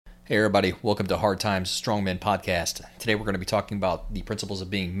Hey everybody, welcome to Hard Times Strong Men Podcast. Today we're going to be talking about the principles of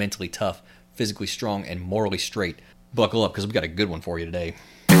being mentally tough, physically strong, and morally straight. Buckle up because we got a good one for you today.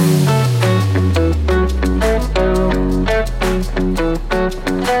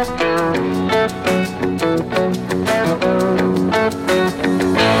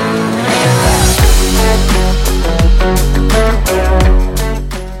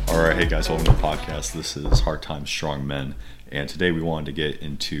 Alright, hey guys, welcome to the podcast. This is Hard Times Strong Men, and today we wanted to get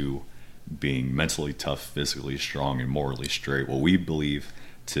into being mentally tough, physically strong, and morally straight, what we believe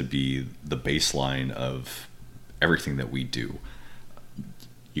to be the baseline of everything that we do.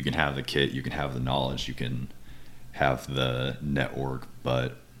 You can have the kit, you can have the knowledge, you can have the network,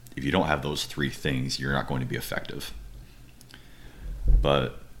 but if you don't have those three things, you're not going to be effective.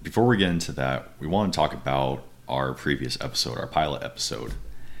 But before we get into that, we want to talk about our previous episode, our pilot episode.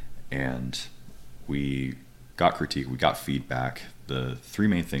 And we got critique, we got feedback. The three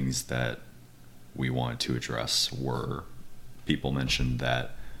main things that we wanted to address were people mentioned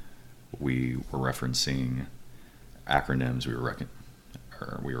that we were referencing acronyms, we were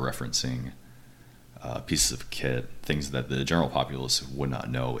referencing pieces of kit, things that the general populace would not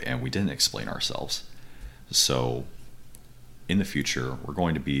know, and we didn't explain ourselves. So in the future, we're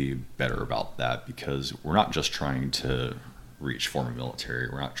going to be better about that because we're not just trying to reach former military.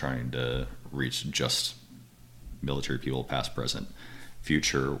 We're not trying to reach just military people, past, present,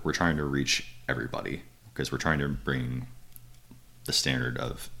 future. We're trying to reach everybody because we're trying to bring the standard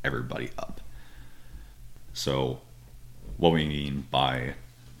of everybody up. So what we mean by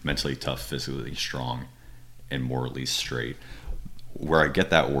mentally tough, physically strong, and morally straight, where I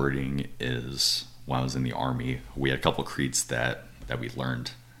get that wording is when I was in the Army, we had a couple of creeds that we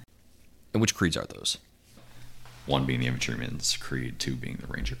learned. And which creeds are those? One being the Infantryman's Creed, two being the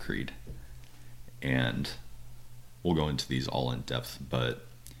Ranger Creed. And we'll go into these all in depth, but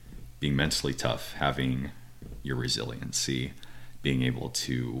being mentally tough, having your resiliency, being able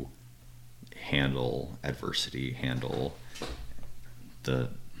to handle adversity, handle the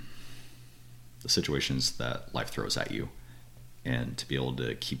situations that life throws at you, and to be able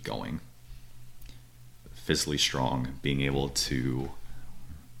to keep going. Physically strong, being able to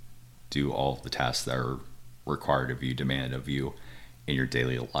do all of the tasks that are required of you, demanded of you in your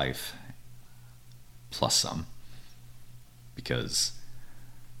daily life, plus some, because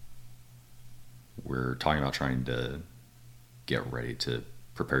we're talking about trying to get ready to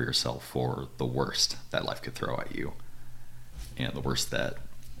prepare yourself for the worst that life could throw at you and the worst that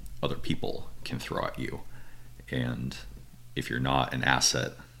other people can throw at you. And if you're not an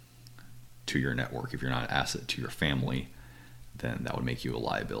asset to your network, if you're not an asset to your family, then that would make you a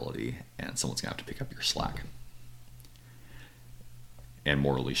liability and someone's gonna have to pick up your slack. And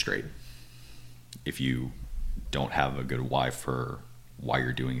morally straight. If you don't have a good why for why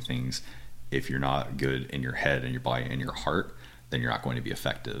you're doing things, if you're not good in your head and your body and your heart, then you're not going to be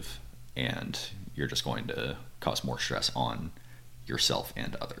effective and you're just going to cause more stress on yourself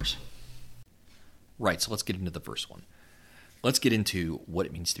and others. Right, so let's get into the first one. Let's get into what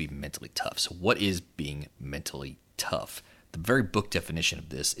it means to be mentally tough. So what is being mentally tough? The very book definition of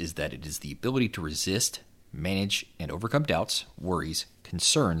this is that it is the ability to resist, manage, and overcome doubts, worries,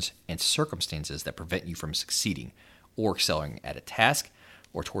 concerns, and circumstances that prevent you from succeeding or excelling at a task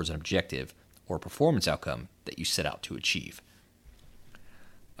or towards an objective or performance outcome that you set out to achieve.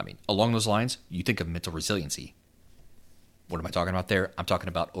 Along those lines, you think of mental resiliency. What am I talking about there? I'm talking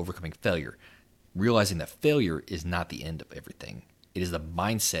about overcoming failure. Realizing that failure is not the end of everything. It is the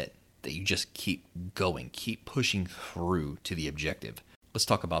mindset that you just keep going, keep pushing through to the objective. Let's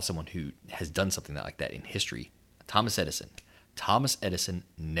talk about someone who has done something like that in history. Thomas Edison. Thomas Edison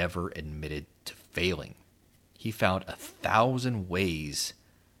never admitted to failing. He found 1,000 ways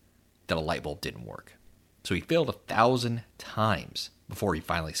that a light bulb didn't work. So he failed 1,000 times before he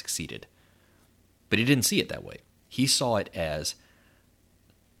finally succeeded. But he didn't see it that way. He saw it as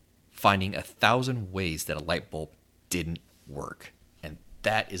finding 1,000 ways that a light bulb didn't work. And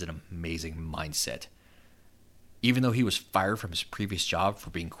that is an amazing mindset. Even though he was fired from his previous job for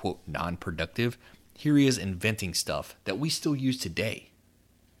being, quote, non-productive, here he is inventing stuff that we still use today.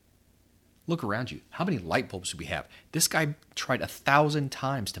 Look around you. How many light bulbs do we have? This guy tried 1,000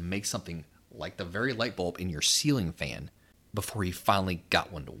 times to make something like the very light bulb in your ceiling fan before he finally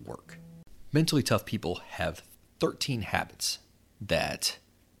got one to work. Mentally tough people have 13 habits that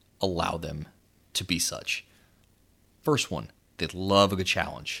allow them to be such. First one, they love a good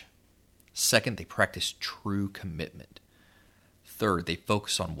challenge. Second, they practice true commitment. Third, they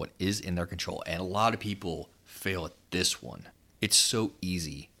focus on what is in their control. And a lot of people fail at this one. It's so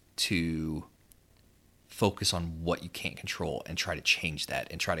easy to focus on what you can't control and try to change that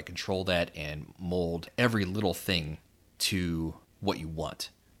and try to control that and mold every little thing to what you want.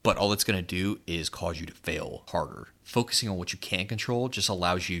 But all it's going to do is cause you to fail harder. Focusing on what you can control just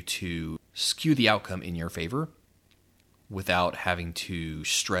allows you to skew the outcome in your favor without having to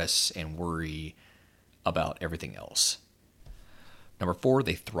stress and worry about everything else. Number 4,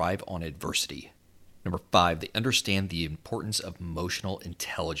 they thrive on adversity. Number 5, they understand the importance of emotional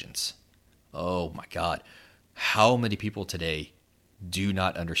intelligence. Oh my God. How many people today do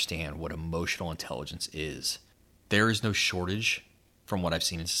not understand what emotional intelligence is? There is no shortage, from what I've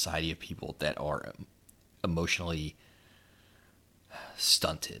seen in society, of people that are emotionally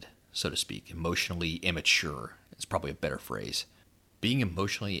stunted, so to speak. Emotionally immature is probably a better phrase. Being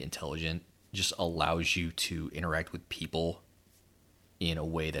emotionally intelligent just allows you to interact with people in a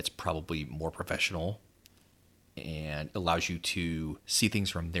way that's probably more professional and allows you to see things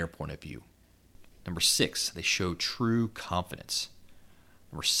from their point of view. Number 6, they show true confidence.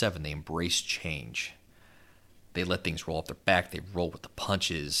 Number 7, they embrace change. They let things roll off their back. They roll with the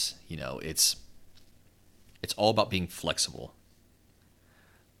punches. It's all about being flexible.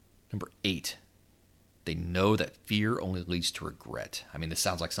 Number 8, they know that fear only leads to regret. I mean, this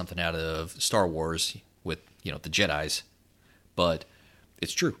sounds like something out of Star Wars with, the Jedis, but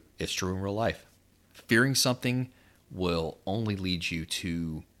it's true. It's true in real life. Fearing something will only lead you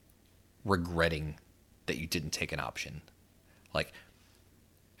to regretting that you didn't take an option. Like,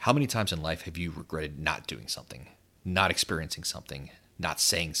 how many times in life have you regretted not doing something, not experiencing something, not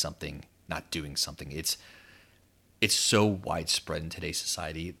saying something, not doing something? It's so widespread in today's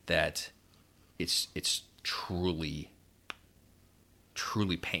society that it's truly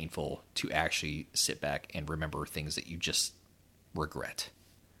painful to actually sit back and remember things that you just regret.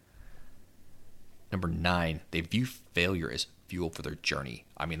 Number 9, they view failure as fuel for their journey.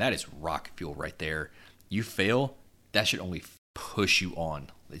 I mean, that is rock fuel right there. You fail, that should only push you on.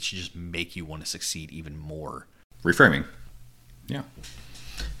 It should just make you want to succeed even more. Reframing. Yeah.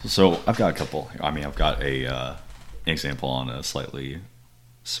 So I've got a couple. I've got an example on a slightly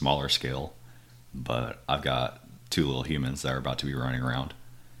smaller scale, but I've got 2 little humans that are about to be running around,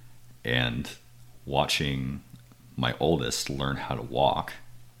 and watching my oldest learn how to walk.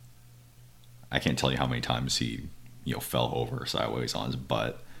 I can't tell you how many times he, fell over sideways on his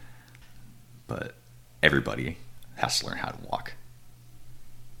butt, but everybody has to learn how to walk.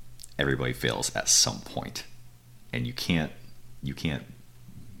 Everybody fails at some point, and you can't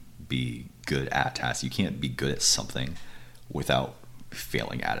be good at tasks. You can't be good at something without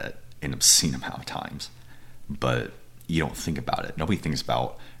failing at it an obscene amount of times. But you don't think about it. Nobody thinks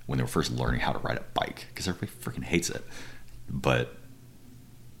about when they were first learning how to ride a bike, because everybody freaking hates it. But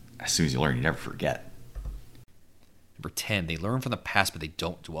as soon as you learn, you never forget. Number 10, they learn from the past, but they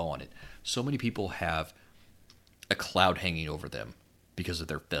don't dwell on it. So many people have a cloud hanging over them because of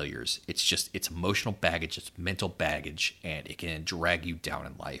their failures. It's emotional baggage, it's mental baggage, and it can drag you down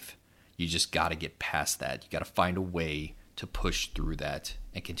in life. You just got to get past that. You got to find a way to push through that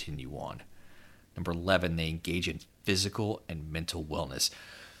and continue on. Number 11, they engage in physical and mental wellness.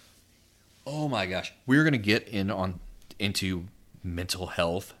 Oh my gosh. We're going to get into mental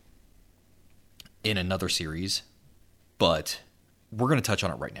health in another series, but we're going to touch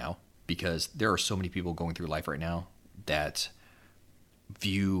on it right now because there are so many people going through life right now that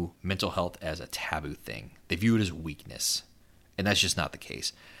view mental health as a taboo thing. They view it as weakness, and that's just not the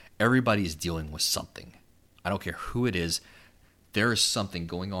case. Everybody is dealing with something. I don't care who it is. There is something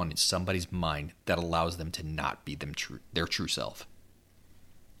going on in somebody's mind that allows them to not be their true self.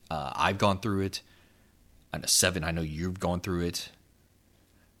 I've gone through it. I'm a 7. I know you've gone through it.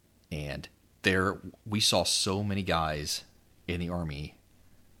 And we saw so many guys in the Army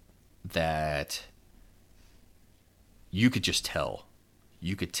that you could just tell.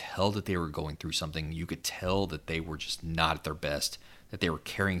 You could tell that they were going through something. You could tell that they were just not at their best, that they were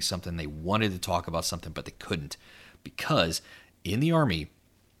carrying something. They wanted to talk about something, but they couldn't. Because in the Army,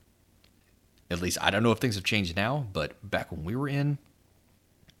 at least I don't know if things have changed now, but back when we were in,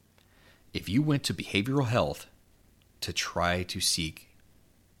 if you went to behavioral health to try to seek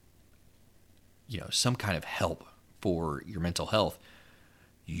some kind of help for your mental health,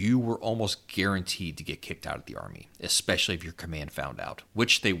 you were almost guaranteed to get kicked out of the Army, especially if your command found out,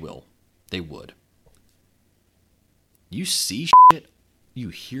 which they will. They would. You see shit, you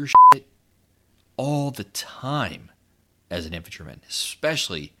hear shit all the time as an infantryman,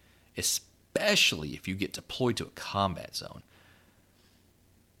 especially if you get deployed to a combat zone.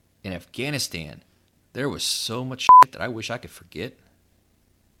 In Afghanistan, there was so much shit that I wish I could forget,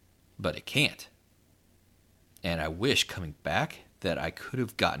 but I can't. And I wish coming back that I could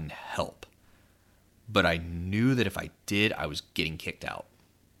have gotten help. but I knew that if I did, I was getting kicked out.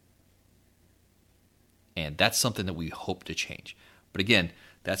 And that's something that we hope to change. But again,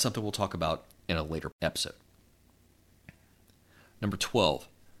 that's something we'll talk about in a later episode. Number 12,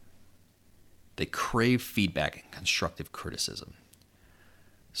 they crave feedback and constructive criticism.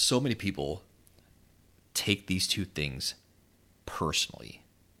 So many people take these two things personally.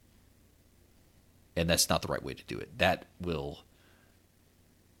 And that's not the right way to do it. That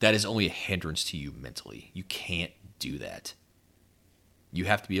is only a hindrance to you mentally. You can't do that. You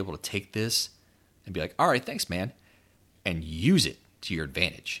have to be able to take this and be like, all right, thanks, man, and use it to your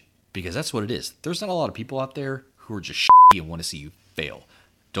advantage, because that's what it is. There's not a lot of people out there who are just shitty and want to see you fail.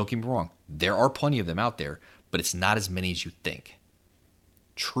 Don't get me wrong. There are plenty of them out there, but it's not as many as you think.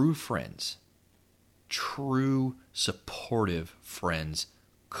 True friends, true supportive friends,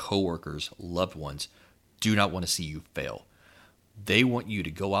 coworkers, loved ones do not want to see you fail. They want you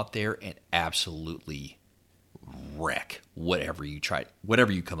to go out there and absolutely wreck whatever you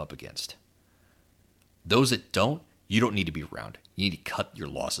come up against. Those that don't, you don't need to be around. You need to cut your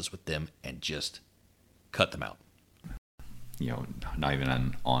losses with them and just cut them out. Not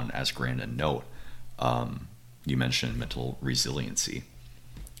even on as grand a note, you mentioned mental resiliency.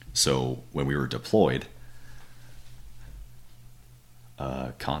 So when we were deployed,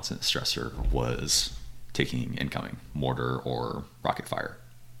 a constant stressor was taking incoming mortar or rocket fire.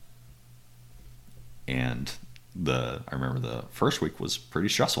 And I remember the first week was pretty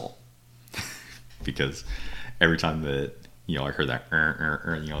stressful because every time that, I heard that,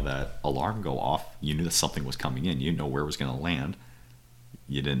 that alarm go off, you knew that something was coming in. You didn't know where it was going to land.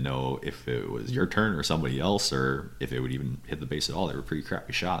 You didn't know if it was your turn or somebody else, or if it would even hit the base at all. They were pretty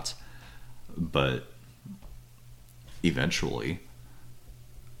crappy shots. But eventually,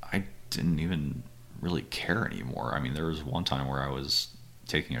 I didn't even really care anymore. I mean, there was one time where I was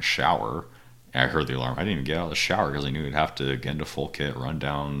taking a shower, and I heard the alarm. I didn't even get out of the shower because I knew I'd have to get into full kit, run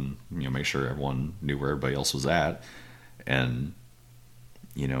down, make sure everyone knew where everybody else was at. And,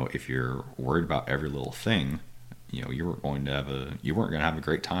 if you're worried about every little thing, you weren't going to have a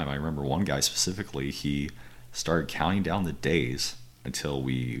great time. I remember one guy specifically, he started counting down the days until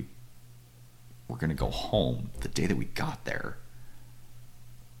we were going to go home the day that we got there.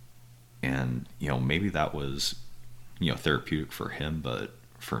 And, maybe that was, therapeutic for him, but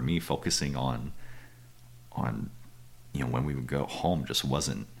for me, focusing on, when we would go home just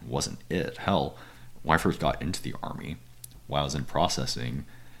wasn't it. Hell, when I first got into the Army, while I was in processing,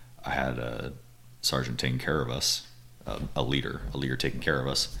 I had a sergeant taking care of us, a leader taking care of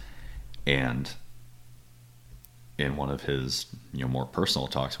us. And in one of his, more personal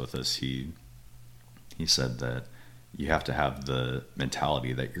talks with us, he said that you have to have the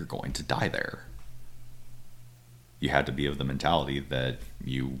mentality that you're going to die there. You had to be of the mentality that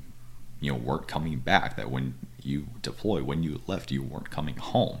you weren't coming back, that when you deploy, when you left, you weren't coming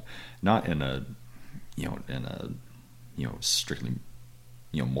home. Not in a strictly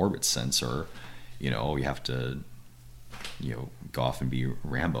morbid sense, or you have to go off and be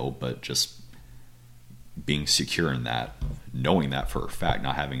Rambo, but just being secure in that, knowing that for a fact,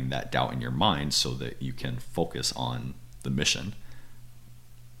 not having that doubt in your mind, so that you can focus on the mission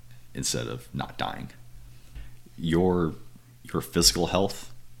instead of not dying. Your physical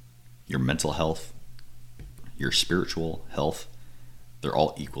health, your mental health, your spiritual health, they're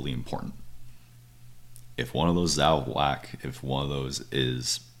all equally important. If one of those is out of whack, if one of those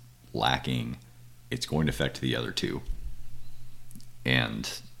is lacking, it's going to affect the other two. And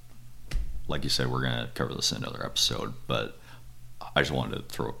like you said, we're going to cover this in another episode, but I just wanted to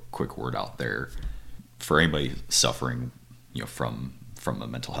throw a quick word out there for anybody suffering, from a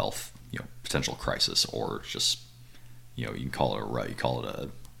mental health, potential crisis, or just, you can call it a rut, you call it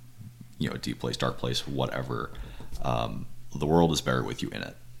a deep place, dark place, whatever. The world is better with you in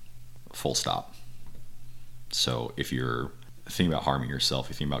it. Full stop. So if you're thinking about harming yourself,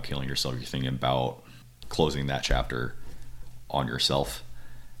 you're thinking about killing yourself, you're thinking about closing that chapter on yourself,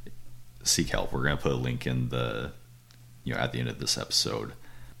 seek help. We're going to put a link in the, at the end of this episode.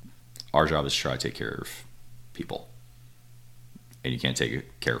 Our job is to try to take care of people. And you can't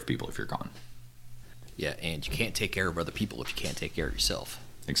take care of people if you're gone. Yeah, and you can't take care of other people if you can't take care of yourself.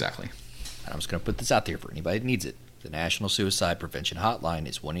 Exactly. And I'm just going to put this out there for anybody that needs it. The National Suicide Prevention Hotline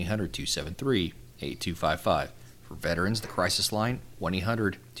is 1-800-273-8255. For veterans, the crisis line,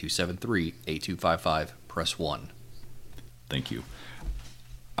 1-800-273-8255. Press 1. Thank you.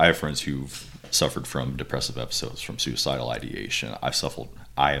 I have friends who've suffered from depressive episodes, from suicidal ideation. I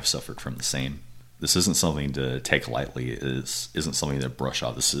have suffered from the same. This isn't something to take lightly. It isn't something to brush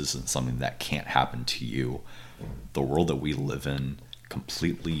off. This isn't something that can't happen to you. The world that we live in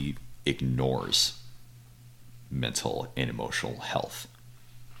completely ignores mental and emotional health.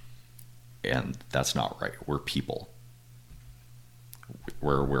 And that's not right. We're people.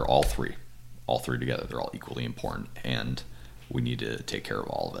 We're all three together. They're all equally important, and we need to take care of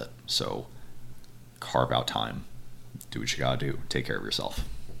all of it. So carve out time, do what you gotta do, take care of yourself.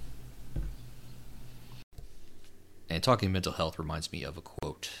 And talking mental health reminds me of a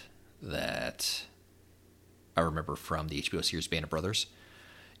quote that I remember from the HBO series Band of Brothers.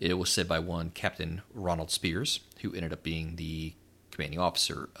 It was said by one Captain Ronald Spears, who ended up being the commanding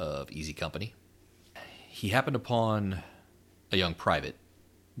officer of Easy Company. He happened upon a young private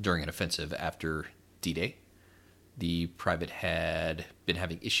during an offensive after D-Day. The private had been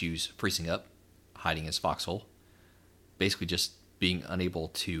having issues freezing up, hiding his foxhole, basically just being unable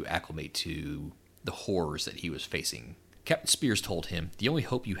to acclimate to the horrors that he was facing. Captain Spears told him, "The only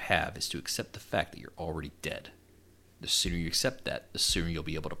hope you have is to accept the fact that you're already dead. The sooner you accept that, the sooner you'll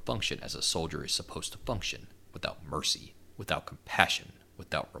be able to function as a soldier is supposed to function, without mercy, without compassion,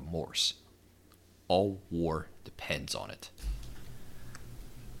 without remorse. All war depends on it."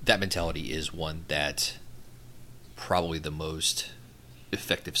 That mentality is one that probably the most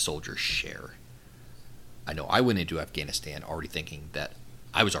effective soldiers share. I know I went into Afghanistan already thinking that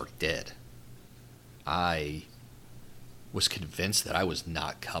I was already dead. I was convinced that I was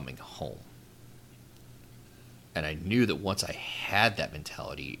not coming home. And I knew that once I had that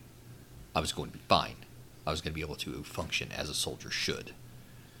mentality, I was going to be fine. I was going to be able to function as a soldier should.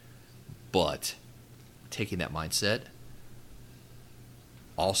 But taking that mindset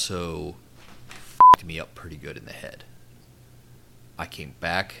also f***ed me up pretty good in the head. I came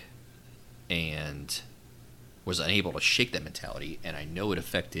back and was unable to shake that mentality, and I know it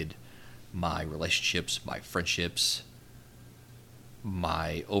affected my relationships, my friendships,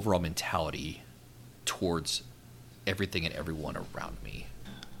 my overall mentality towards everything and everyone around me.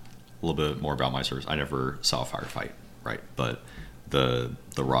 A little bit more about my service. I never saw a firefight, right? But the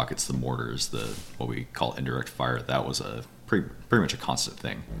rockets, the mortars, the what we call indirect fire, that was a pretty much a constant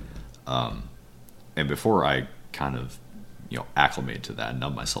thing. And before I kind of acclimated to that,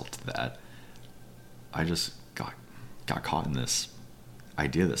 numb myself to that, I just got caught in this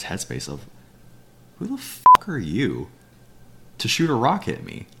idea, this headspace of, who the fuck are you to shoot a rocket at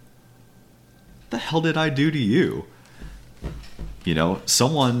me? What the hell did I do to you?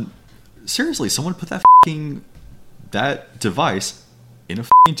 Someone put that device in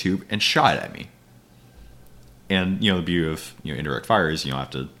a tube and shot at me. And the beauty of indirect fire is you don't have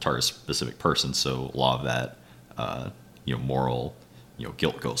to target a specific person, so a lot of that moral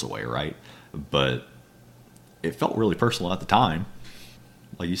guilt goes away, right? But it felt really personal at the time.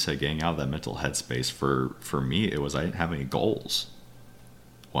 Like you said, getting out of that mental headspace, for me, it was I didn't have any goals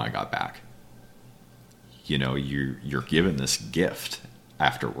when I got back. You're given this gift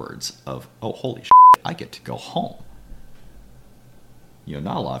afterwards of, oh, holy shit, I get to go home.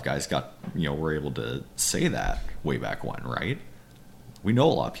 Not a lot of guys were able to say that way back when, right? We know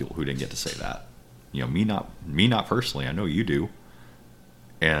a lot of people who didn't get to say that. Me not personally. I know you do.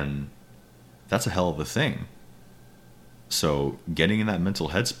 And that's a hell of a thing. So getting in that mental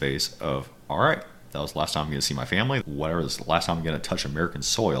headspace of, all right, that was the last time I'm going to see my family. Whatever, this is the last time I'm going to touch American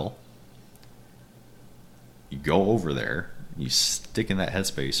soil. You go over there, you stick in that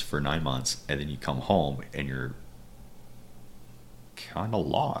headspace for 9 months, and then you come home and you're kind of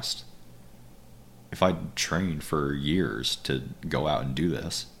lost. If I trained for years to go out and do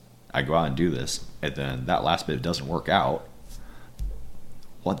this, I go out and do this, and then that last bit doesn't work out,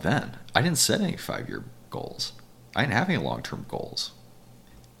 what then? I didn't set any 5-year goals. I didn't have any long-term goals.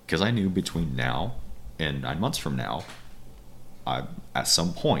 Because I knew between now and 9 months from now, at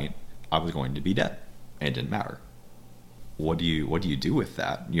some point, I was going to be dead. And it didn't matter. What do you do with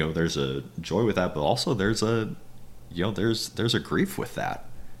that? There's a joy with that, but also there's a grief with that.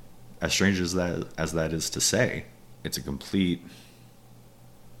 As strange as that is to say, it's a complete,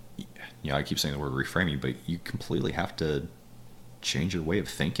 I keep saying the word reframing, but you completely have to change your way of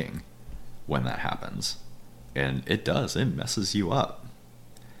thinking when that happens. And it does. It messes you up.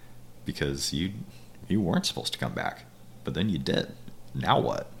 Because you weren't supposed to come back. But then you did. Now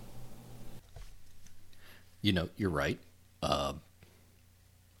what? You're right.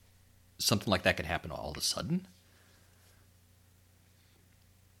 Something like that can happen all of a sudden.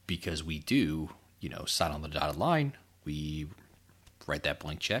 Because we do, sign on the dotted line. We write that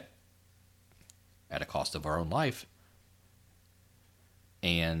blank check at a cost of our own life.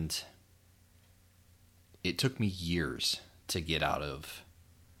 And it took me years to get out of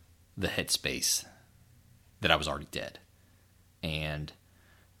the headspace that I was already dead. And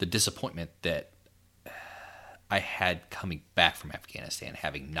the disappointment that I had coming back from Afghanistan,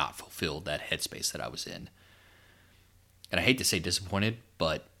 having not fulfilled that headspace that I was in. And I hate to say disappointed,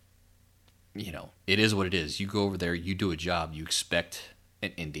 but, it is what it is. You go over there, you do a job, you expect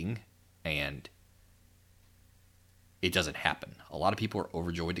an ending, and it doesn't happen. A lot of people are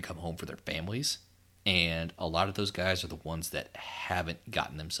overjoyed to come home for their families, and a lot of those guys are the ones that haven't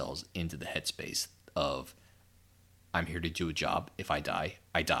gotten themselves into the headspace of, I'm here to do a job. If I die,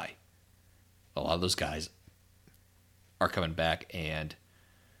 I die. A lot of those guys are coming back and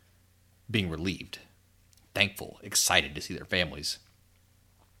being relieved, thankful, excited to see their families.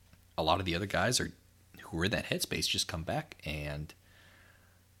 A lot of the other guys who are in that headspace just come back and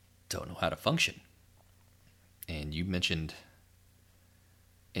don't know how to function. And you mentioned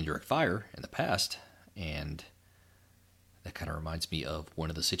indirect fire in the past, and that kind of reminds me of one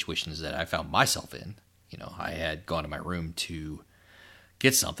of the situations that I found myself in. I had gone to my room to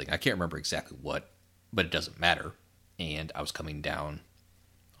get something. I can't remember exactly what, but it doesn't matter. And I was coming down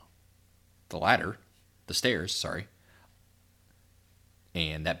the stairs,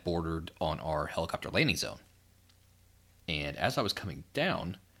 and that bordered on our helicopter landing zone. And as I was coming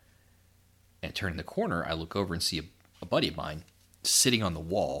down and turning the corner, I look over and see a buddy of mine sitting on the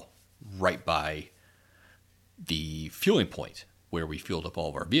wall right by the fueling point where we fueled up all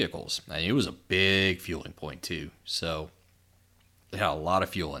of our vehicles. And it was a big fueling point too, so it had a lot of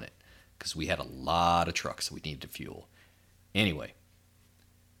fuel in it because we had a lot of trucks that we needed to fuel. Anyway,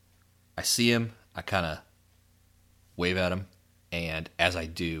 I see him, I kind of wave at him, and as I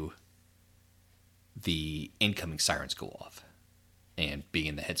do, the incoming sirens go off. And being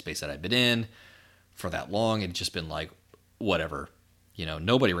in the headspace that I've been in for that long, it's just been like, whatever.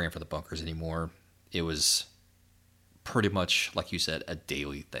 Nobody ran for the bunkers anymore. It was pretty much, like you said, a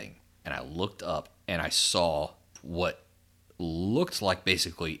daily thing. And I looked up and I saw what looked like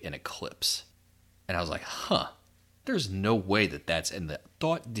basically an eclipse. And I was like, there's no way that's, and the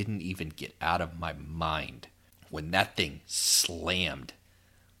thought didn't even get out of my mind when that thing slammed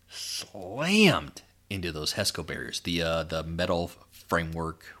into those HESCO barriers, the metal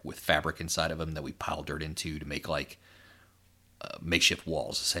framework with fabric inside of them that we piled dirt into to make makeshift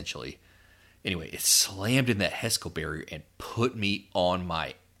walls, essentially. Anyway, it slammed in that HESCO barrier and put me on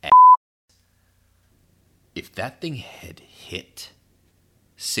my ass. If that thing had hit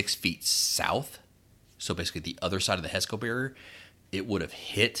 6 feet south, so basically the other side of the HESCO barrier, it would have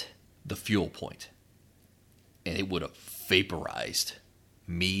hit the fuel point. And it would have vaporized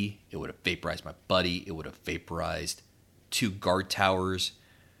me. It would have vaporized my buddy. It would have vaporized 2 guard towers.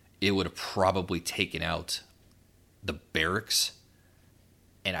 It would have probably taken out the barracks.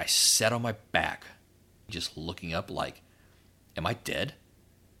 And I sat on my back, just looking up like, am I dead?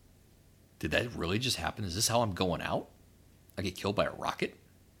 Did that really just happen? Is this how I'm going out? I get killed by a rocket?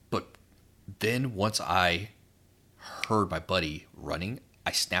 But then once I heard my buddy running,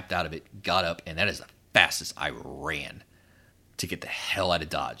 I snapped out of it, got up, and that is the fastest I ran to get the hell out of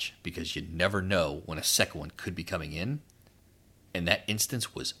Dodge, because you never know when a second one could be coming in. And that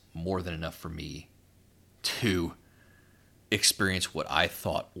instance was more than enough for me to experience what I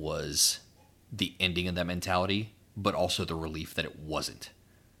thought was the ending of that mentality, but also the relief that it wasn't.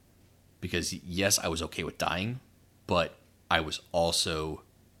 Because yes, I was okay with dying, but I was also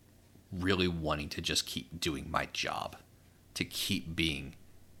really wanting to just keep doing my job, to keep being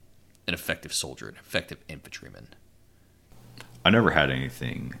an effective soldier, an effective infantryman. I never had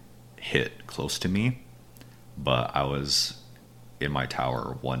anything hit close to me, but I was in my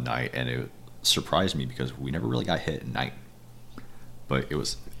tower one night and it surprised me because we never really got hit at night. But it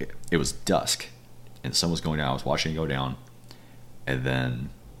was dusk and the sun was going down. I was watching it go down, and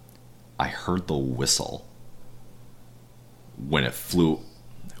then I heard the whistle when it flew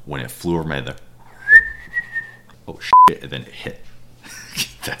over my head. Oh shit! And then it hit.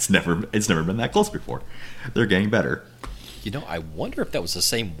 It's never been that close before. They're getting better. I wonder if that was the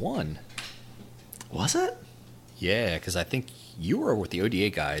same one. Was it? Yeah, because I think you were with the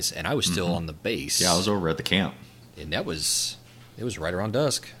ODA guys, and I was still on the base. Yeah, I was over at the camp, and it was right around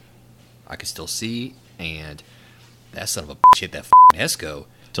dusk. I could still see, and that son of a bitch hit that HESCO.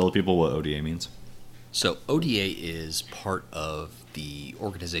 Tell the people what ODA means. So ODA is part of the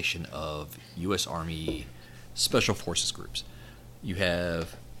organization of U.S. Army Special Forces groups. You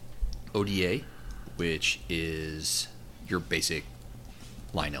have ODA, which is your basic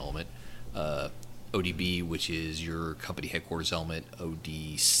line element. ODB, which is your company headquarters element.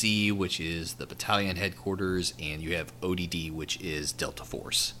 ODC, which is the battalion headquarters. And you have ODD, which is Delta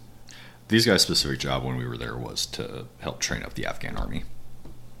Force. These guys' specific job when we were there was to help train up the Afghan army.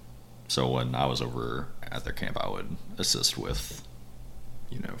 So when I was over at their camp, I would assist with,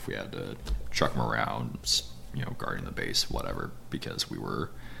 if we had to truck them around, guarding the base, whatever, because we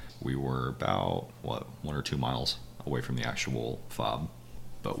were about 1 or 2 miles away from the actual FOB,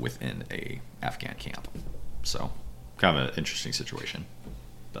 but within a Afghan camp. So kind of an interesting situation.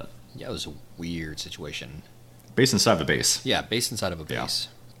 But Yeah, it was a weird situation. based inside of a base. Yeah, based inside of a Yeah. base.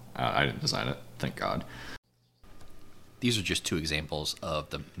 I didn't design it, thank God. These are just two examples of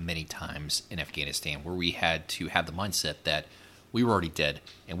the many times in Afghanistan where we had to have the mindset that we were already dead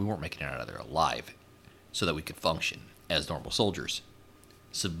and we weren't making it out of there alive so that we could function as normal soldiers.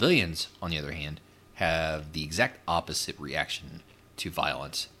 Civilians, on the other hand, have the exact opposite reaction to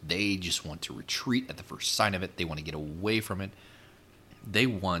violence. They just want to retreat at the first sign of it. They want to get away from it. They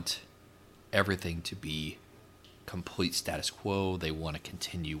want everything to be complete status quo. They want to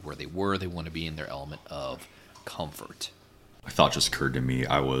continue where they were. They want to be in their element of comfort. A thought just occurred to me.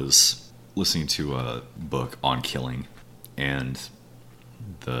 I was listening to a book on killing, and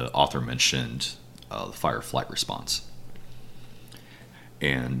the author mentioned the fight-or-flight response.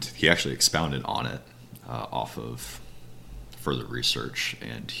 And he actually expounded on it off of further research,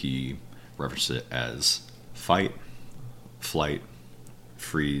 and he referenced it as fight, flight,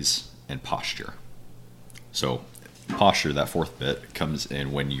 freeze, and posture. So posture, that fourth bit, comes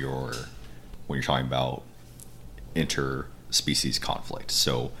in when you're talking about interspecies conflict.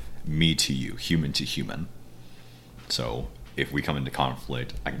 So me to you, human to human. So if we come into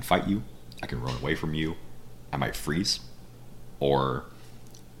conflict, I can fight you, I can run away from you, I might freeze, or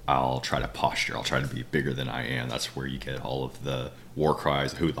I'll try to posture. I'll try to be bigger than I am. That's where you get all of the war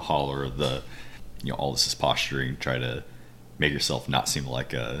cries, the hoot, the holler, all this is posturing. Try to make yourself not seem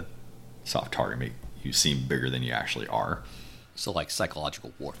like a soft target, make you seem bigger than you actually are. So like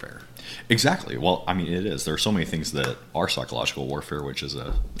psychological warfare. Exactly. Well, I mean, it is. There are so many things that are psychological warfare, which is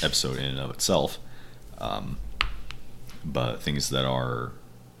a episode in and of itself. But things that are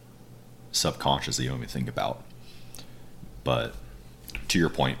subconscious that you don't even think about. But to your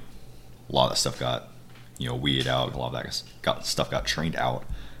point, a lot of that stuff got, weeded out. A lot of that stuff got trained out.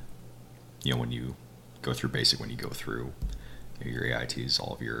 When you go through basic, when you go through your AITs,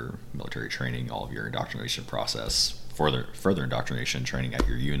 all of your military training, all of your indoctrination process, further indoctrination training at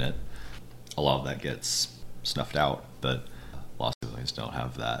your unit, a lot of that gets snuffed out. But a lot of civilians don't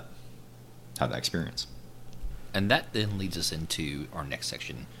have that experience. And that then leads us into our next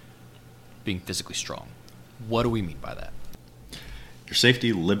section, being physically strong. What do we mean by that? Your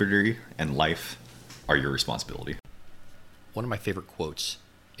safety, liberty, and life are your responsibility. One of my favorite quotes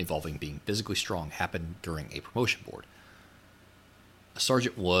involving being physically strong happened during a promotion board. A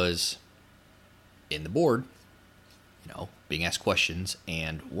sergeant was in the board, being asked questions,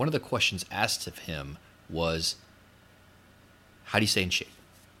 and one of the questions asked of him was, how do you stay in shape?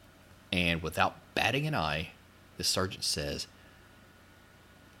 And without batting an eye, the sergeant says,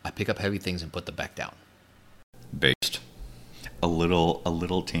 I pick up heavy things and put them back down. Based. A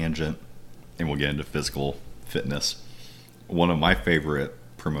little tangent, and we'll get into physical fitness. One of my favorite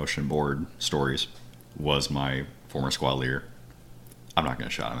promotion board stories was my former squad leader. I'm not going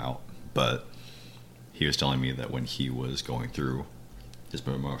to shout him out, but he was telling me that when he was going through his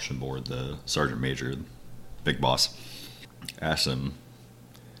promotion board, the sergeant major, big boss, asked him,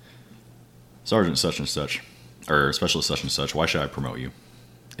 Sergeant such and such, or Specialist such and such, why should I promote you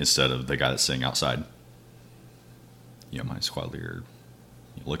instead of the guy that's sitting outside? My squad leader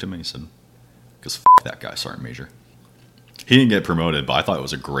looked at me and said, because that guy, Sergeant Major. He didn't get promoted, but I thought it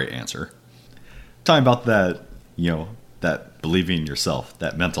was a great answer. Talking about that, that believing in yourself,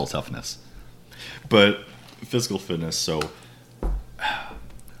 that mental toughness. But physical fitness, so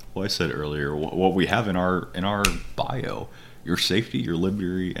what I said earlier, what we have in our bio, your safety, your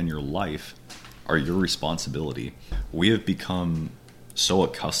liberty, and your life are your responsibility. We have become so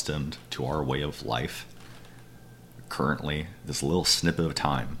accustomed to our way of life currently, this little snippet of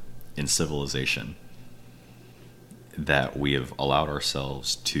time in civilization, that we have allowed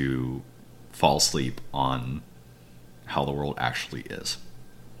ourselves to fall asleep on how the world actually is.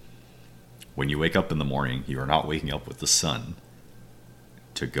 When you wake up in the morning, you are not waking up with the sun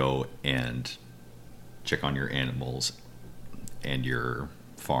to go and check on your animals and your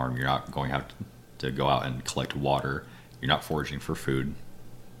farm. You're not going out to go out and collect water. You're not foraging for food.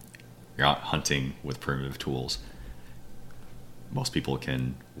 You're not hunting with primitive tools. Most people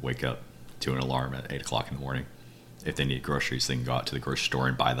can wake up to an alarm at 8 o'clock in the morning. If they need groceries, they can go out to the grocery store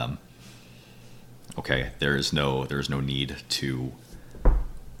and buy them. Okay, there is no need to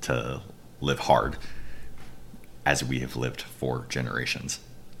live hard as we have lived for generations.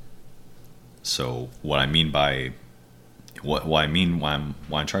 So what I mean by what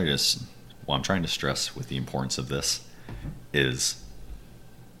I'm trying to stress with the importance of this is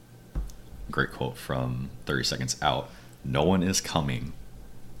a great quote from 30 Seconds Out. No one is coming.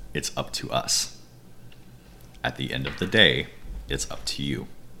 It's up to us. at the end of the day, it's up to you.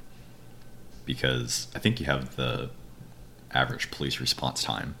 Because I think you have the average police response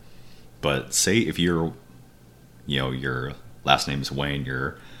time. But say if your last name is Wayne,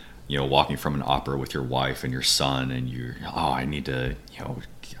 you're, walking from an opera with your wife and your son, and I need to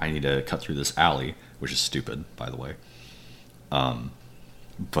cut through this alley, which is stupid, by the way.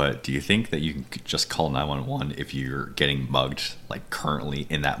 But do you think that you can just call 911 if you're getting mugged, like currently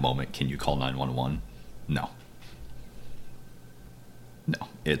in that moment? Can you call 911? No. No,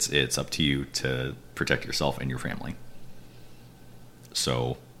 it's up to you to protect yourself and your family.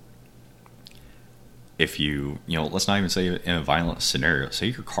 So if let's not even say in a violent scenario, say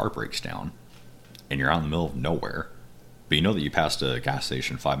your car breaks down and you're out in the middle of nowhere, but you know that you passed a gas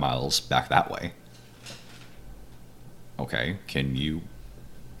station 5 miles back that way. Okay, can you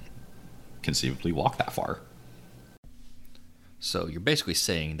conceivably walk that far? So you're basically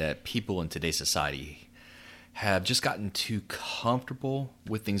saying that people in today's society have just gotten too comfortable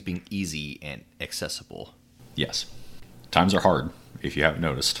with things being easy and accessible. Yes. Times are hard, if you haven't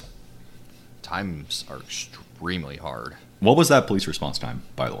noticed. Times are extremely hard. What was that police response time,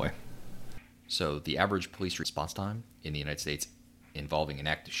 by the way? So the average police response time in the United States involving an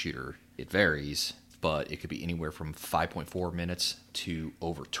active shooter, it varies, but it could be anywhere from 5.4 minutes to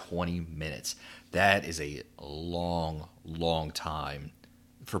over 20 minutes. That is a long, long time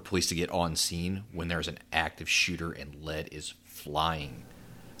for police to get on scene when there's an active shooter and lead is flying.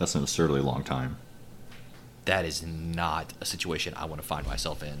 That's an absurdly long time. That is not a situation I want to find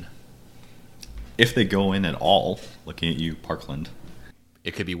myself in. If they go in at all, looking at you, Parkland.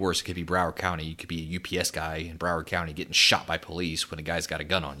 It could be worse. It could be Broward County. You could be a UPS guy in Broward County getting shot by police when a guy's got a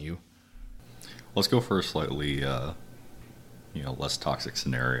gun on you. Let's go for a slightly, less toxic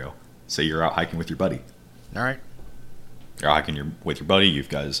scenario. Say you're out hiking with your buddy. All right. You're hiking with your buddy. You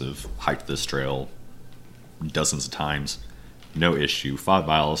guys have hiked this trail dozens of times. No issue. 5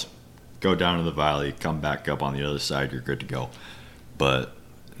 miles. Go down to the valley. Come back up on the other side. You're good to go. But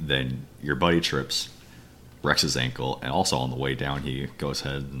then your buddy trips, wrecks his ankle, and also on the way down he goes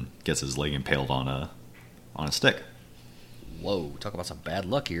ahead and gets his leg impaled on a stick. Whoa, talk about some bad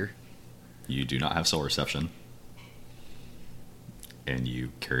luck here. You do not have cell reception, and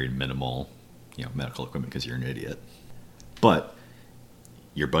you carried minimal medical equipment because you're an idiot. But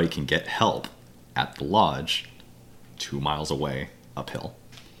your buddy can get help at the lodge 2 miles away uphill.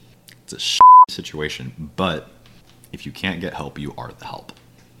 It's a situation, but if you can't get help, you are the help.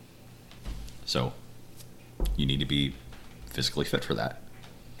 So you need to be physically fit for that.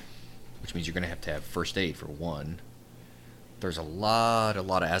 Which means you're going to have first aid for one. There's a lot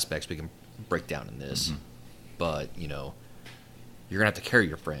of aspects we can break down in this. Mm-hmm. But, you're going to have to carry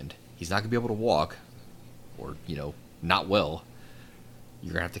your friend. He's not going to be able to walk or, not well.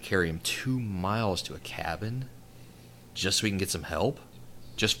 You're going to have to carry him 2 miles to a cabin just so he can get some help.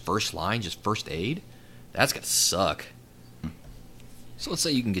 Just first line, just first aid. That's going to suck. So let's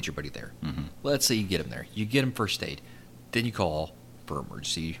say you can get your buddy there. Mm-hmm. Let's say you get him there. You get him first aid. Then you call for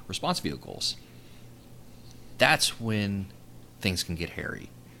emergency response vehicles. That's when things can get hairy.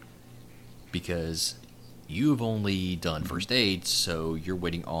 Because you've only done first aid, so you're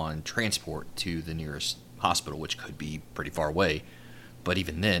waiting on transport to the nearest hospital, which could be pretty far away. But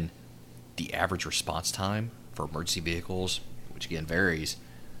even then, the average response time for emergency vehicles, which again varies,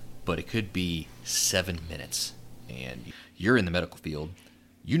 but it could be 7 minutes. And you're in the medical field,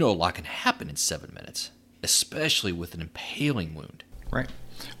 a lot can happen in 7 minutes, especially with an impaling wound. Right.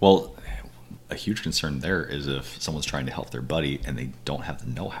 Well, a huge concern there is if someone's trying to help their buddy and they don't have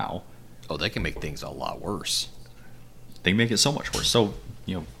the know-how. Oh, they can make things a lot worse. They make it so much worse. So,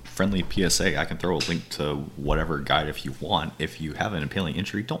 friendly PSA, I can throw a link to whatever guide if you want. If you have an impaling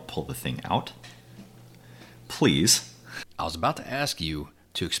injury, don't pull the thing out. Please. I was about to ask you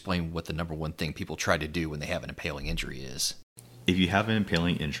to explain what the number one thing people try to do when they have an impaling injury is. If you have an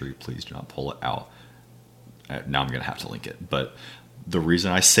impaling injury, please do not pull it out. Now I'm going to have to link it. But the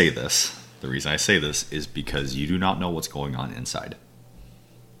reason I say this is because you do not know what's going on inside.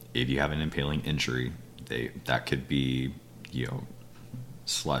 If you have an impaling injury, that could be,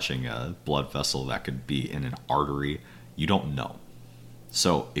 slashing a blood vessel, that could be in an artery. You don't know.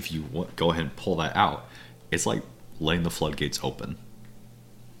 So if you go ahead and pull that out, it's like letting the floodgates open.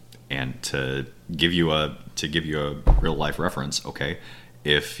 And to give you a real life reference, okay,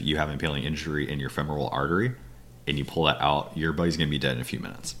 if you have an impaling injury in your femoral artery and you pull that out, your buddy's gonna be dead in a few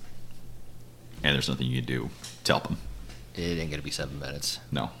minutes. And there's nothing you can do to help him. It ain't gonna be 7 minutes.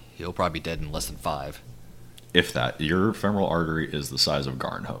 No. He'll probably be dead in less than 5. If that. Your femoral artery is the size of a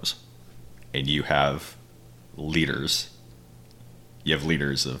garden hose. And you have liters. You have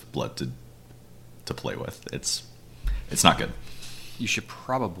liters of blood to to play with. It's not good. You should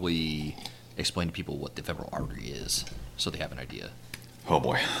probably explain to people what the femoral artery is so they have an idea. Oh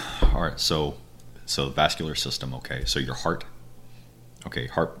boy. All right. So the vascular system. Okay. So your heart. Okay.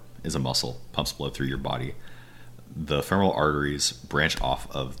 Heart is a muscle, pumps blood through your body. The femoral arteries branch off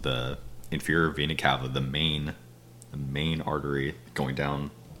of the inferior vena cava, the main artery going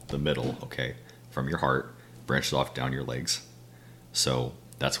down the middle. Okay, from your heart, branches off down your legs. So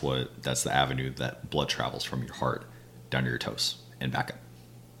that's the avenue that blood travels from your heart down to your toes and back up.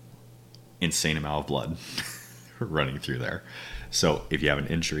 Insane amount of blood running through there. So if you have an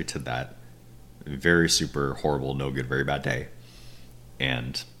injury to that, very super horrible, no good, very bad day,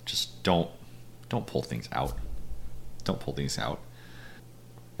 and just don't pull things out. Don't pull things out.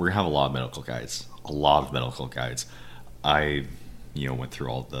 We're gonna have a lot of medical guides. I, went through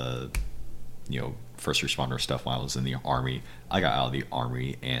all the, first responder stuff when I was in the Army. I got out of the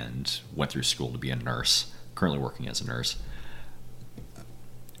Army and went through school to be a nurse. Currently working as a nurse.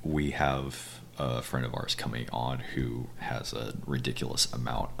 We have a friend of ours coming on who has a ridiculous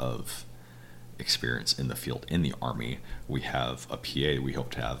amount of experience in the field in the Army. We have a PA we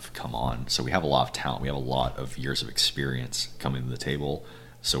hope to have come on. So we have a lot of talent. We have a lot of years of experience coming to the table.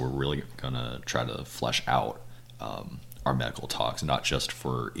 So we're really going to try to flesh out our medical talks, not just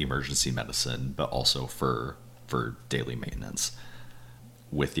for emergency medicine, but also for daily maintenance,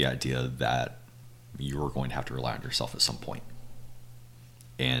 with the idea that you're going to have to rely on yourself at some point.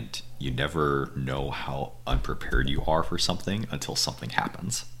 And you never know how unprepared you are for something until something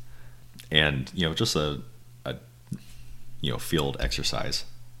happens. And, just a field exercise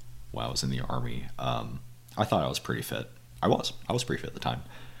while I was in the Army, I thought I was pretty fit. I was pretty fit at the time.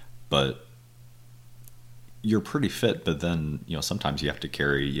 But you're pretty fit, but then, sometimes you have to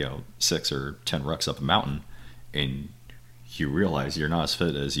carry, 6 or 10 rucks up a mountain, and you realize you're not as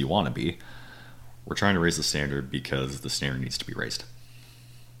fit as you want to be. We're trying to raise the standard because the standard needs to be raised.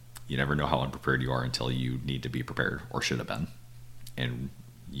 You never know how unprepared you are until you need to be prepared, or should have been. And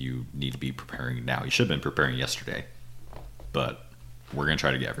you need to be preparing now. You should have been preparing yesterday, but we're going to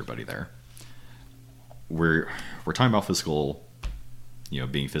try to get everybody there. We're talking about physical,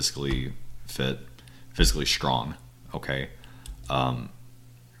 being physically fit, physically strong. Okay.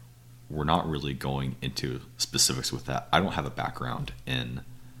 We're not really going into specifics with that. I don't have a background in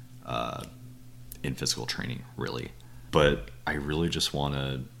physical training, really, but I really just want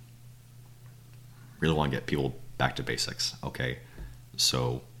to get people back to basics. Okay.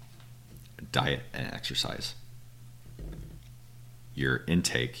 So, diet and exercise. Your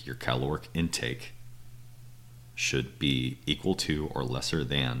intake, your caloric intake, should be equal to or lesser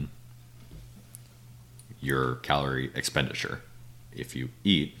than your calorie expenditure. If you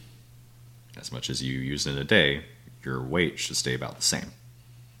eat as much as you use in a day, your weight should stay about the same.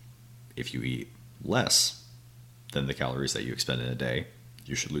 If you eat less than the calories that you expend in a day,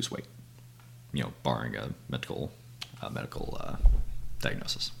 you should lose weight. Barring a medical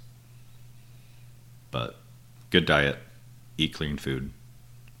diagnosis. But good diet, eat clean food,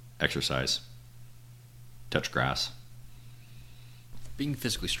 exercise, touch grass. Being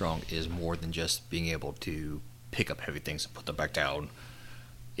physically strong is more than just being able to pick up heavy things and put them back down.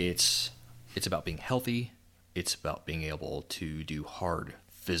 It's about being healthy. It's about being able to do hard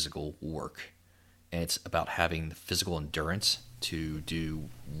physical work. And it's about having the physical endurance to do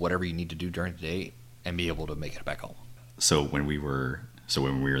whatever you need to do during the day and be able to make it back home. So when we were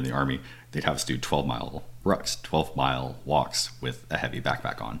in the Army, they'd have us do 12-mile rucks, 12-mile walks with a heavy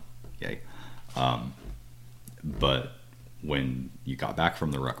backpack on. Yay. But when you got back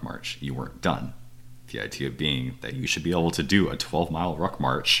from the ruck march, you weren't done. The idea being that you should be able to do a 12-mile ruck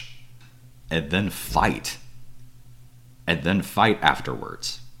march and then fight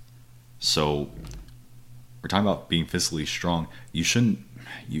afterwards. So we're talking about being physically strong. You shouldn't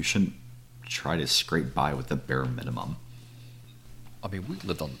try to scrape by with the bare minimum. I mean, we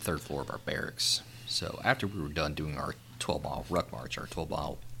lived on the 3rd floor of our barracks. So after we were done doing our 12-mile ruck march, our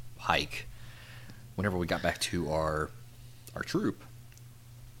 12-mile hike, whenever we got back to our troop,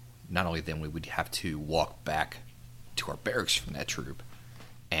 not only then we would have to walk back to our barracks from that troop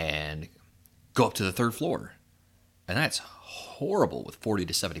and go up to the 3rd floor. And that's horrible with 40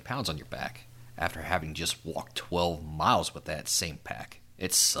 to 70 pounds on your back after having just walked 12 miles with that same pack.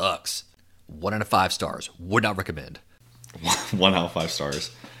 It sucks. 1 out of 5 stars. Would not recommend. 1 out of 5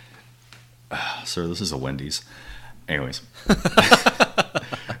 stars. Sir, this is a Wendy's. Anyways.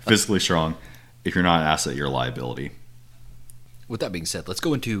 Physically strong. If you're not an asset, you're a liability. With that being said, let's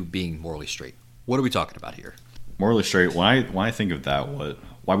go into being morally straight. What are we talking about here? Morally straight. When I think of that,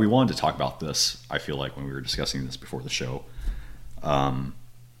 why we wanted to talk about this, I feel like when we were discussing this before the show,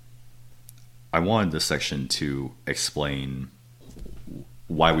 I wanted this section to explain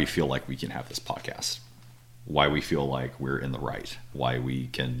why we feel like we can have this podcast, why we feel like we're in the right, why we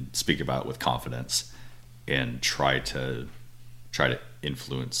can speak about it with confidence and try to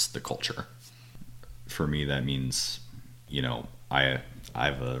influence the culture. For me, that means, I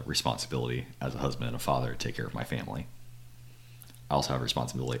have a responsibility as a husband and a father to take care of my family. I also have a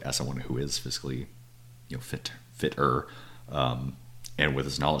responsibility as someone who is physically, fitter, and with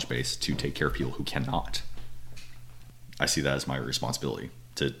his knowledge base to take care of people who cannot. I see that as my responsibility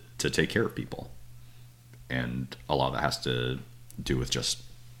to take care of people. And a lot of that has to do with just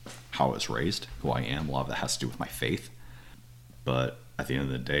how I was raised, who I am. A lot of that has to do with my faith. But at the end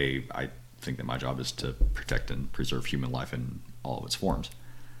of the day, I think that my job is to protect and preserve human life in all of its forms.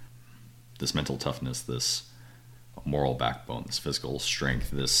 This mental toughness, this moral backbone, this physical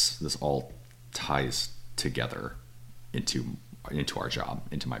strength, this all ties together into our job,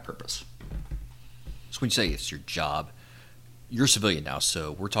 into my purpose. So when you say it's your job, you're a civilian now,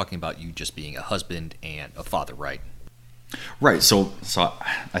 so we're talking about you just being a husband and a father, right? Right. So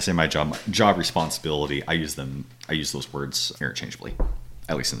I say my job responsibility. I use those words interchangeably,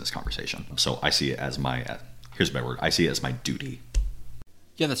 at least in this conversation. So I see it as here's my word. I see it as my duty.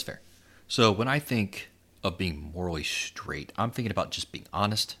 Yeah, that's fair. So when I think of being morally straight, I'm thinking about just being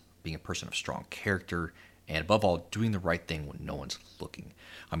honest, being a person of strong character, and above all, doing the right thing when no one's looking.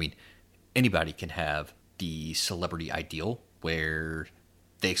 I mean, anybody can have the celebrity ideal where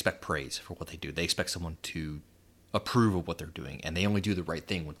they expect praise for what they do. They expect someone to approve of what they're doing, and they only do the right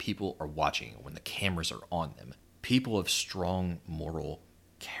thing when people are watching, when the cameras are on them. People of strong moral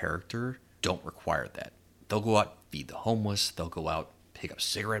character don't require that. They'll go out, feed the homeless, they'll go out, pick up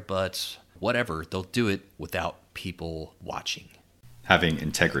cigarette butts, whatever. They'll do it without people watching. Having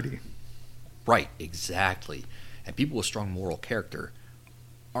integrity. Right, exactly. And people with strong moral character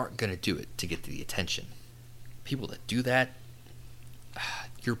aren't going to do it to get the attention. People that do that,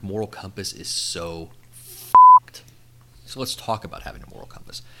 your moral compass is so f***ed. So let's talk about having a moral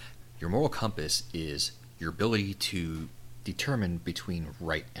compass. Your moral compass is your ability to determine between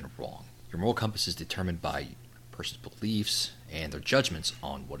right and wrong. Your moral compass is determined by a person's beliefs and their judgments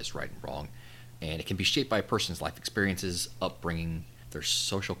on what is right and wrong. And it can be shaped by a person's life experiences, upbringing, their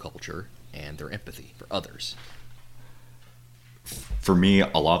social culture, and their empathy for others. For me,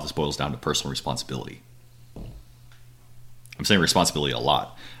 a lot of this boils down to personal responsibility. I'm saying responsibility a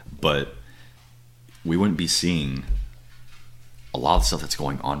lot, but we wouldn't be seeing a lot of the stuff that's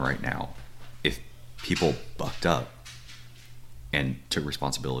going on right now if people bucked up and took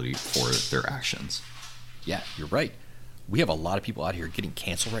responsibility for their actions. Yeah, you're right. We have a lot of people out here getting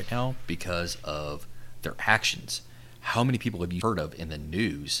canceled right now because of their actions. How many people have you heard of in the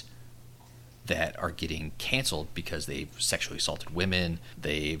news that are getting canceled because they've sexually assaulted women,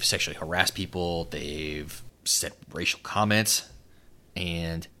 they've sexually harassed people, they've said racial comments,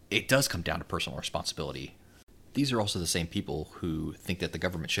 and it does come down to personal responsibility. These are also the same people who think that the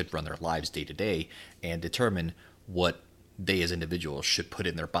government should run their lives day to day and determine what they as individuals should put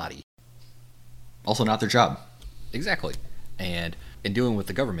in their body. Also not their job. Exactly. And in dealing with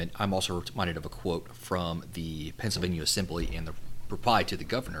the government, I'm also reminded of a quote from the Pennsylvania Assembly and the reply to the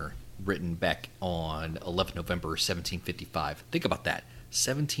governor written back on 11 November 1755. Think about that.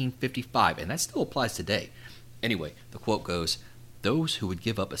 1755, and that still applies today. Anyway, the quote goes, "Those who would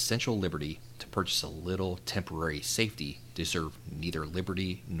give up essential liberty to purchase a little temporary safety deserve neither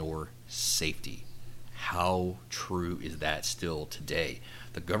liberty nor safety." How true is that still today?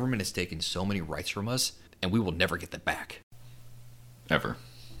 The government has taken so many rights from us, and we will never get them back. Ever.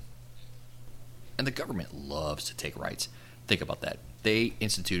 And the government loves to take rights. Think about that. They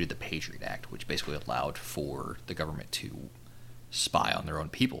instituted the Patriot Act, which basically allowed for the government to spy on their own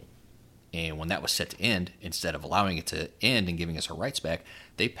people. And when that was set to end, instead of allowing it to end and giving us our rights back,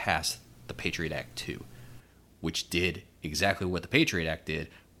 they passed the Patriot Act 2, which did exactly what the Patriot Act did,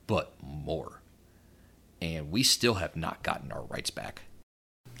 but more. And we still have not gotten our rights back.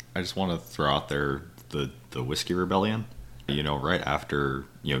 I just want to throw out there the Whiskey Rebellion. Right after,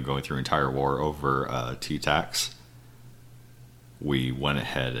 going through an entire war over tea tax, we went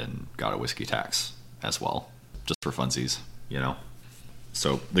ahead and got a whiskey tax as well, just for funsies,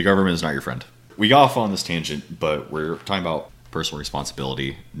 So the government is not your friend. We got off on this tangent, but we're talking about personal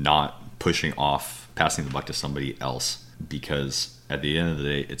responsibility, not pushing off, passing the buck to somebody else, because at the end of the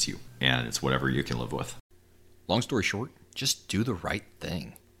day, it's you, and it's whatever you can live with. Long story short, just do the right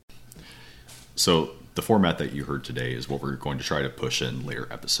thing. So the format that you heard today is what we're going to try to push in later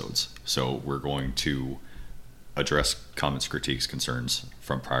episodes. So we're going to address comments, critiques, concerns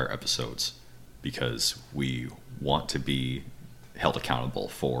from prior episodes, because we want to be held accountable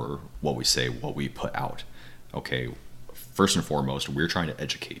for what we say, what we put out. Okay, first and foremost, we're trying to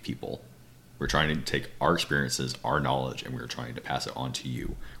educate people. We're trying to take our experiences, our knowledge, and we're trying to pass it on to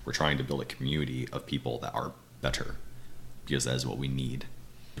you. We're trying to build a community of people that are better, because that is what we need.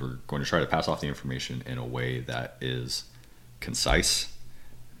 We're going to try to pass off the information in a way that is concise,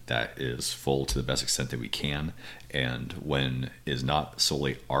 that is full to the best extent that we can, and when is not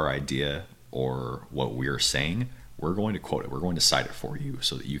solely our idea or what we're saying, we're going to quote it. We're going to cite it for you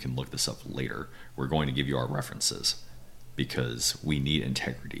so that you can look this up later. We're going to give you our references because we need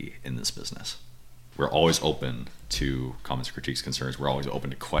integrity in this business. We're always open to comments, critiques, concerns. We're always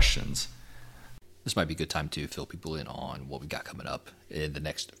open to questions. This might be a good time to fill people in on what we got coming up in the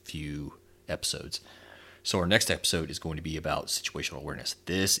next few episodes. So our next episode is going to be about situational awareness.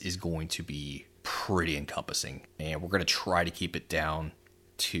 This is going to be pretty encompassing, and we're going to try to keep it down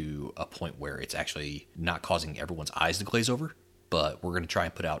to a point where it's actually not causing everyone's eyes to glaze over, but we're going to try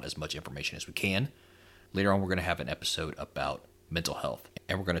and put out as much information as we can. Later on, we're going to have an episode about mental health,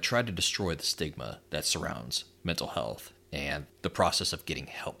 and we're going to try to destroy the stigma that surrounds mental health and the process of getting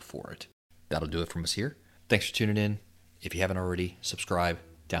help for it. That'll do it from us here. Thanks for tuning in. If you haven't already, subscribe,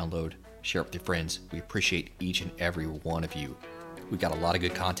 download, share it with your friends. We appreciate each and every one of you. We got a lot of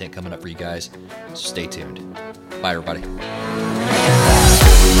good content coming up for you guys, so stay tuned. Bye, everybody.